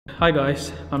Hi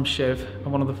guys, I'm Shiv.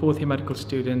 I'm one of the fourth year medical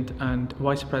student and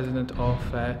Vice President of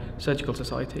Surgical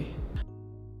Society.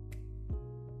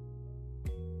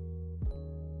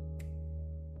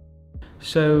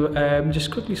 So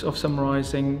just quickly sort of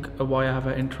summarising why I have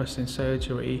an interest in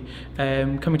surgery.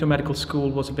 Coming to medical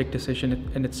school was a big decision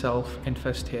in itself in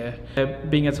first year.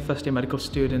 Being as a first year medical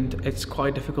student, it's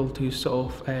quite difficult to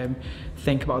sort of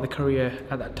think about the career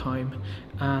at that time.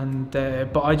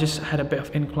 But I just had a bit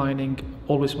of inclining,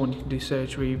 always wanting to do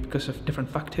surgery because of different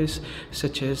factors,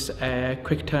 such as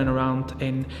quick turnaround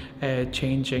in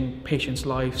changing patients'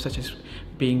 lives, such as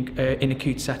being in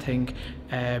acute setting,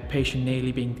 patient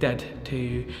nearly being dead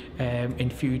to in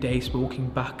few days walking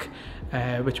back,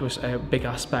 which was a big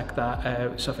aspect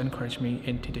that sort of encouraged me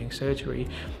into doing surgery.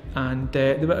 And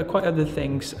there were quite other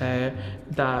things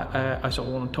that I sort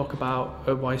of want to talk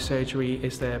about, why surgery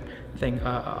is the thing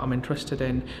I'm interested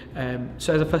in.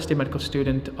 So as a first year medical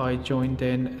student, I joined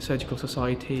in Surgical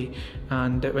Society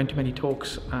and went to many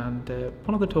talks, and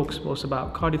one of the talks was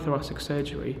about cardiothoracic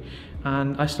surgery.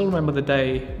 And I still remember the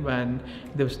day when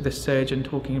there was this surgeon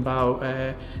talking about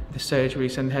the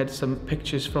surgeries, and had some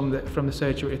pictures from the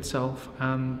surgery itself,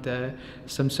 and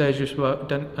some surgeries were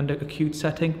done under acute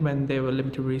setting when there were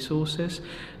limited resources.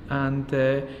 And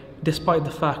despite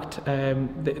the fact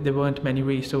there weren't many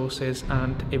resources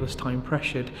and it was time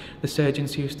pressured, the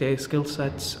surgeons used their skill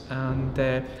sets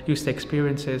and used their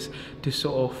experiences to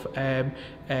sort of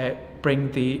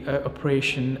bring the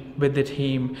operation with the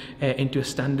team into a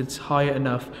standards high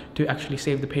enough to actually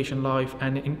save the patient life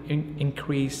and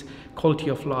increase quality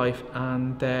of life,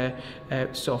 and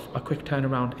sort of a quick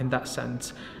turnaround in that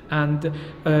sense. And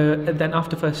then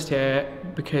after first year,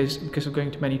 because of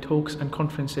going to many talks and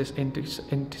conferences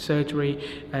into surgery,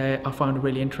 I found it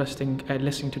really interesting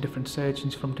listening to different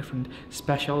surgeons from different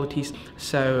specialities.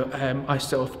 So I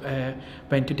sort of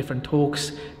went to different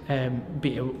talks,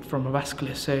 be it from a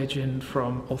vascular surgeon,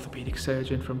 from orthopedic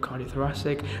surgeon, from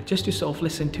cardiothoracic, just to sort of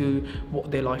listen to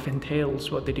what their life entails,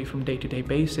 what they do from day-to-day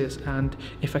basis, and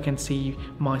if I can see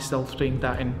myself doing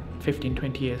that in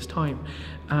 15-20 years time.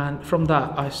 And from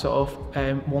that, I sort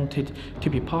of wanted to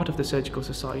be part of the Surgical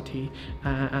Society,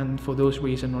 and for those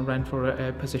reasons I ran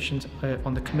for positions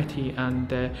on the committee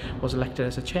and was elected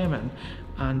as a chairman.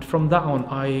 And from that on,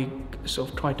 I sort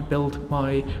of tried to build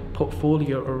my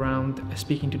portfolio around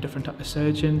speaking to different types of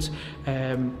surgeons,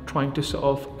 trying to sort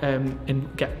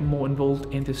of get more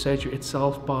involved in the surgery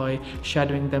itself by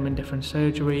shadowing them in different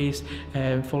surgeries,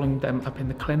 following them up in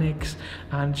the clinics,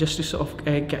 and just to sort of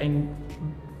getting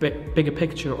bigger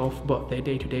picture of what their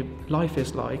day-to-day life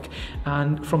is like.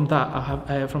 And from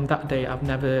that, from that day, I've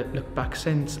never looked back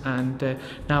since. And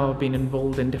now I've been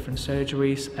involved in different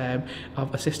surgeries.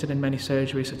 I've assisted in many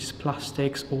surgeries such as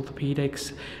plastics,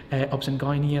 orthopedics, obs and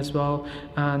gynae as well.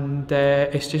 And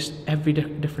it's just every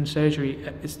different surgery.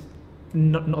 It's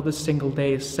not a single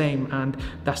day is same, and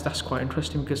that's quite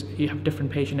interesting, because you have different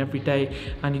patient every day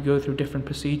and you go through different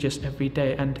procedures every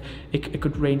day, and it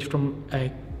could range from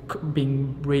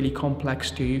being really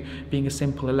complex to being a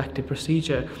simple elective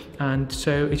procedure. And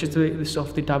so it's just the sort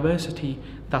of the diversity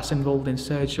that's involved in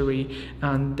surgery,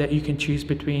 and that you can choose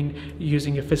between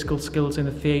using your physical skills in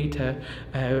the theatre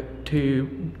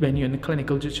to when you're in the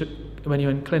clinical, when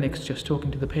you're in clinics just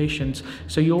talking to the patients.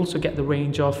 So you also get the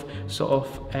range of sort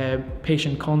of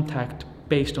patient contact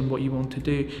based on what you want to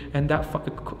do, and that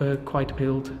quite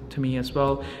appealed to me as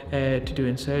well to do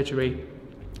in surgery.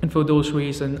 And for those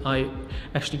reasons, I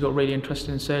actually got really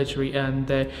interested in surgery, and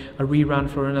I reran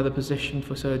for another position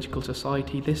for Surgical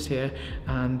Society this year,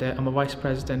 and I'm a Vice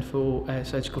President for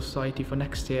Surgical Society for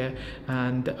next year.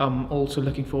 And I'm also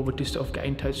looking forward to sort of get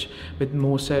in touch with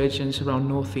more surgeons around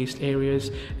northeast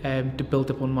areas, to build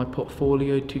upon my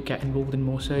portfolio, to get involved in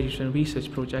more surgeries and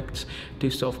research projects, to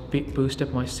sort of boost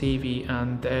up my CV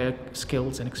and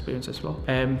skills and experience as well.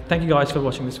 Thank you guys for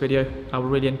watching this video. I would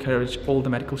really encourage all the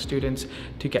medical students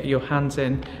to get your hands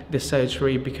in this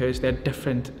surgery, because there are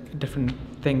different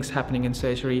things happening in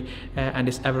surgery, and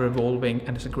it's ever evolving,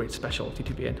 and it's a great specialty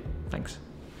to be in. Thanks.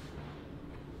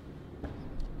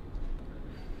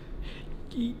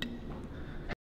 Yeet.